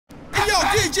yo,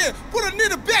 DJ, put a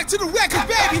nigga back to the record,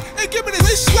 baby, and give me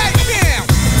this right now.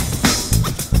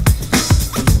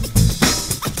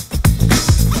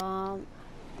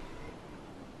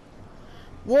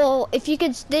 Well, if you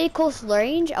could stay close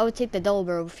range, I would take the double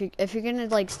barrel. If you're gonna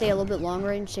like stay a little bit long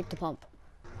range, take the pump.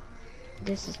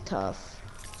 This is tough.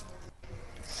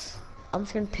 I'm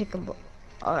just gonna pick them.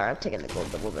 Alright, I'm taking the gold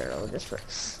double barrel just for.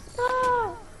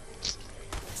 Ah!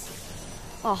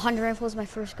 Oh, 100 rifle is my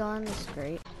first gun. This is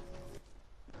great.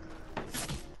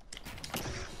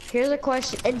 Here's a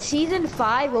question: in season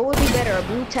 5, what would be better, a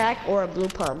blue tack or a blue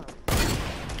pump?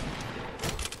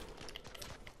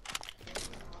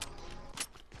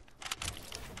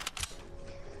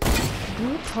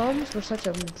 Blue pumps were such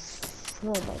a.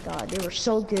 Oh my god, they were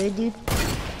so good, dude.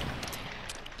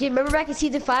 Do you remember back in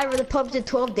season 5 where the pump did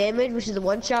 12 damage, which is a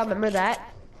one shot? Remember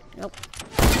that? Nope.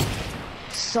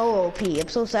 So OP. I'm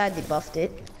so sad they buffed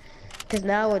it, because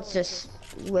now it's just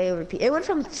way OP. It went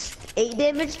from 8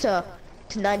 damage to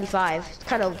 95. It's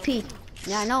kind of OP.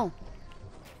 Yeah, I know.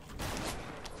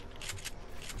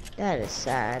 That is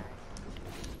sad.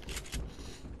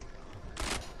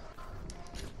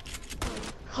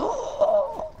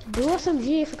 Blue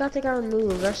SMG, I forgot they got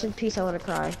removed. Rest in peace, I wanna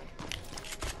cry.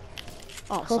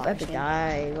 Oh, Hope sorry, Epic Shane.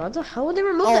 died. What the hell would they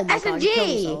remove Oh the my God, he killed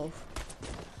SMG? himself.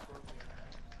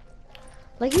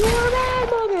 Like, you are mad,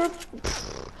 mother.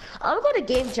 I'm going to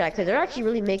game chat because they're actually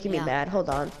really making me mad. Hold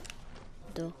on.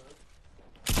 Duh.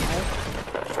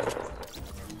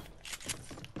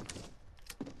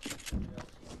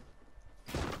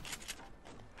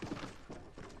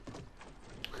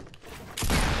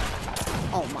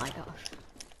 Oh my gosh.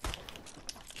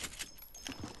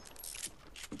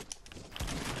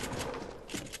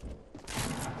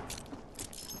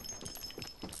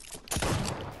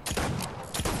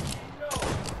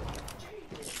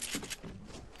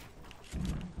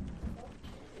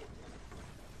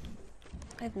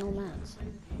 I have no mats.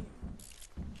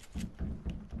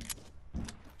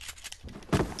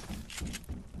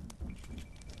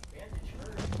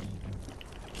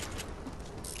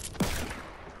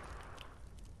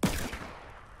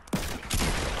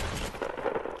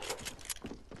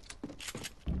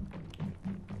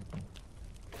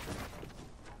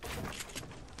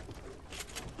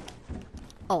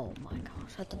 Oh my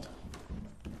gosh, I thought.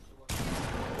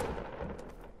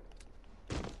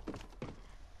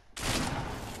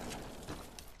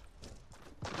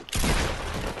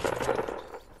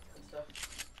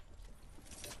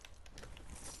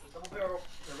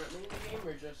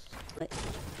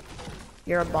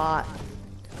 You're a bot.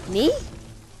 Me?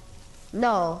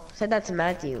 No, I said that to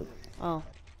Matthew. Oh.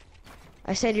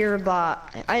 I said you're a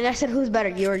bot. And I said who's better,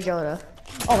 you or Jonah?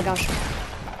 Oh my gosh.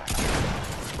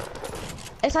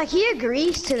 It's like he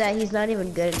agrees to that he's not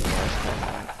even good anymore.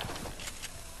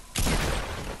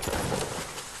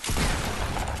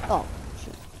 Oh.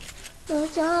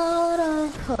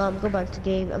 Hold on, go back to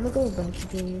game. I'm gonna go back to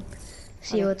game.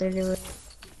 See what they're doing.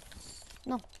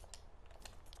 No.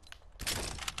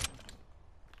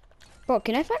 Bro,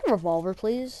 can I find a revolver,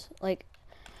 please? Like,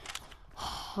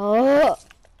 bro,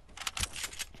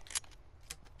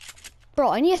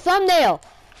 I need a thumbnail.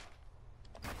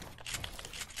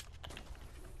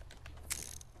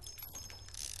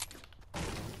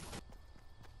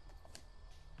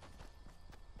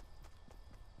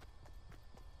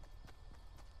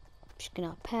 Just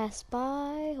gonna pass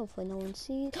by. Hopefully, no one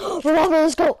sees. Revolver,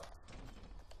 let's go.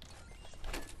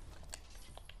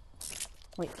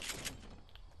 Wait.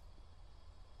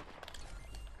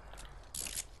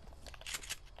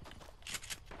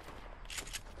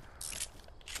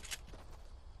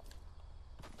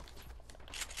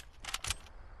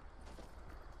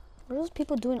 What are those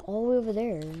people doing all the way over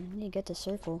there? I need to get the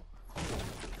circle.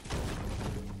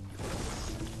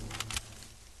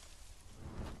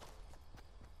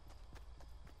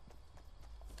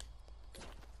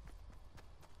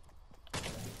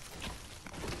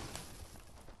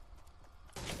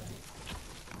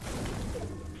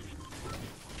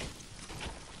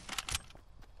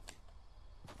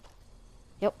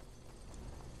 Yep.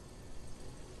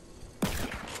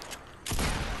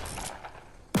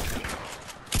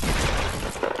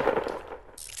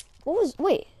 What was,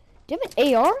 wait, do you have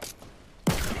an AR?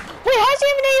 Wait, how does he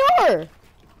have an AR?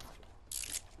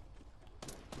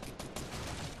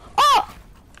 Oh!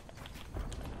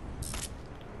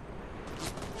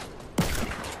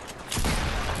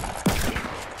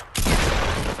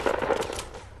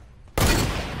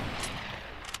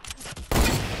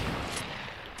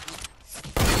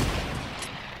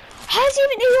 How does he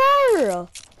have an AR?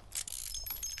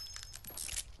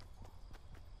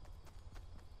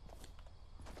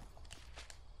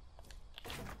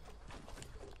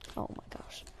 Oh my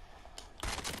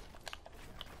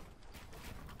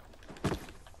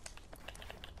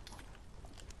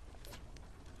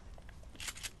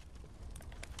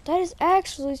That is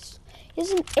actually,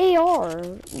 it's an AR,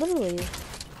 literally.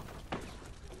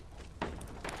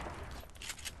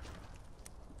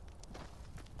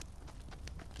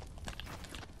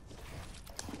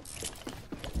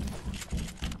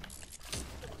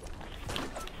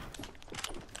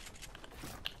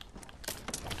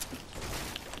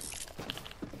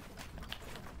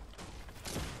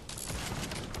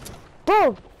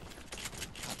 Bro!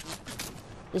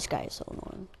 This guy is so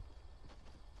annoying.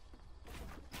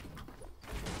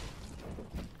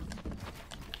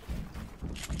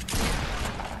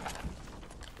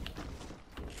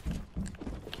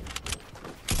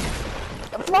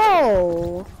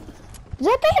 Whoa! Does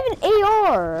that guy have an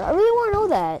AR? I really want to know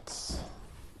that.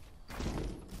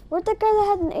 Where'd that guy that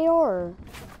had an AR?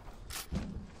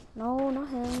 No, not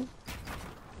him.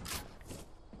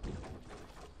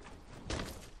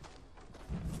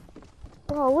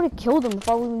 Bro, I would have killed him if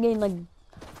I wasn't getting like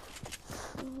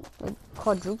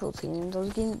quadruple teams. I was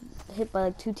getting hit by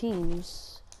like 2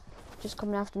 teams just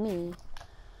coming after me.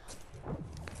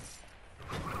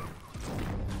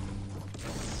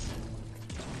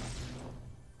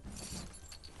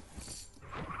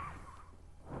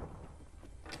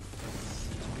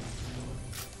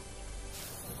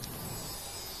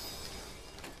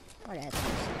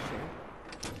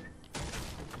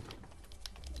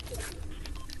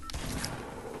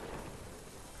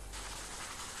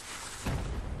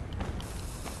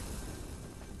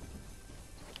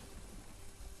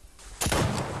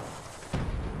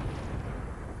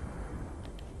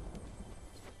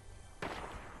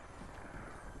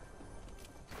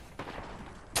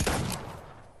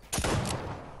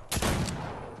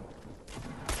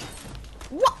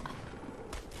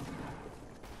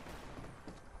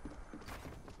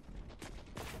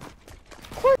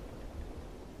 What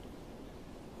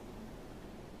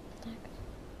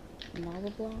marble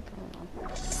block?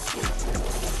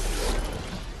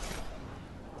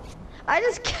 I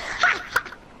don't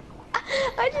know.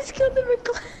 I just killed him.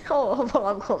 Oh, hold on,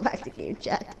 I'm going back to game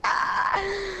chat.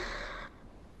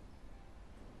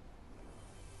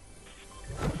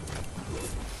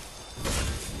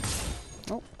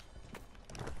 Oh.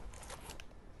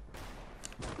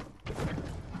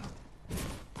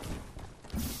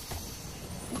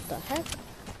 What the heck?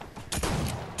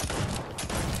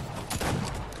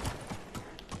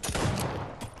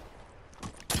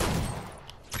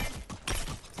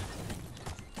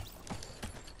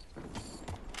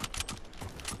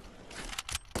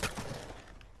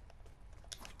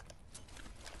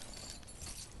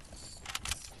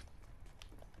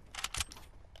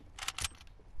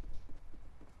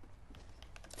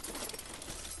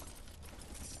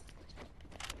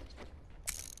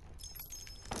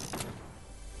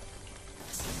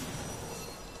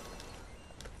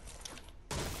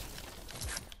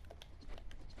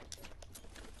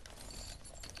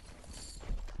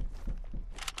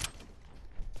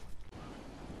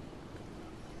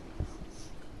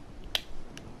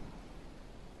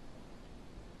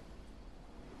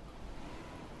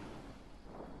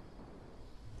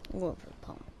 I'm going for a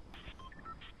pump.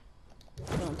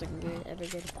 I don't think I'm gonna ever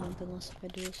get a pump unless if I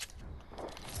do this.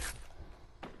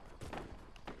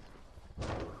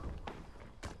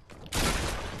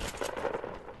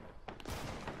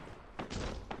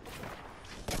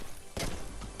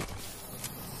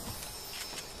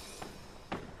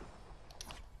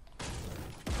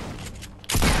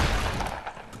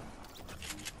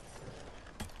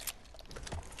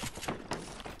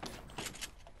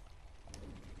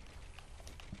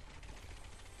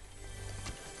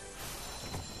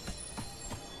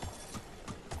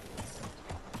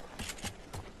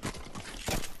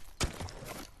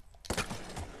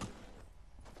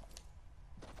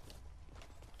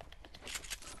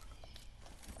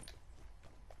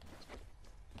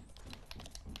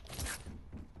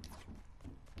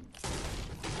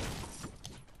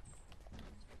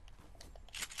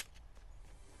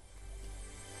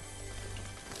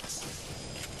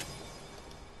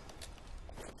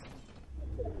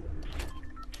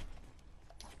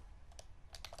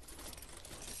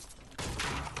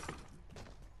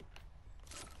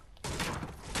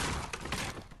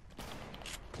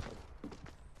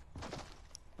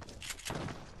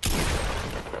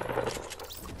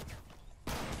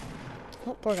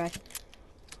 Oh, poor guy.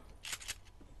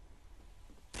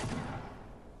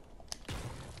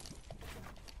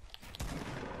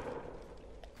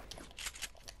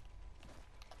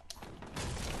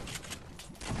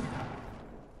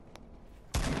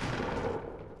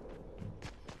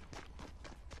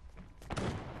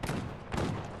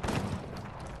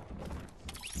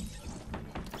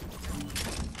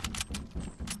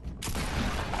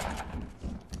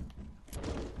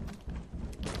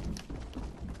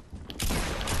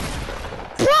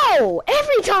 No!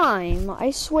 Every time!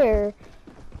 I swear.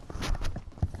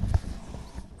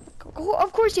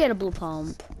 Of course he had a blue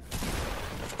pump.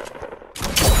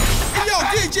 Hey, yo,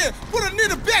 DJ, put a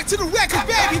nigga back to the record,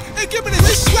 baby, and give me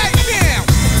this right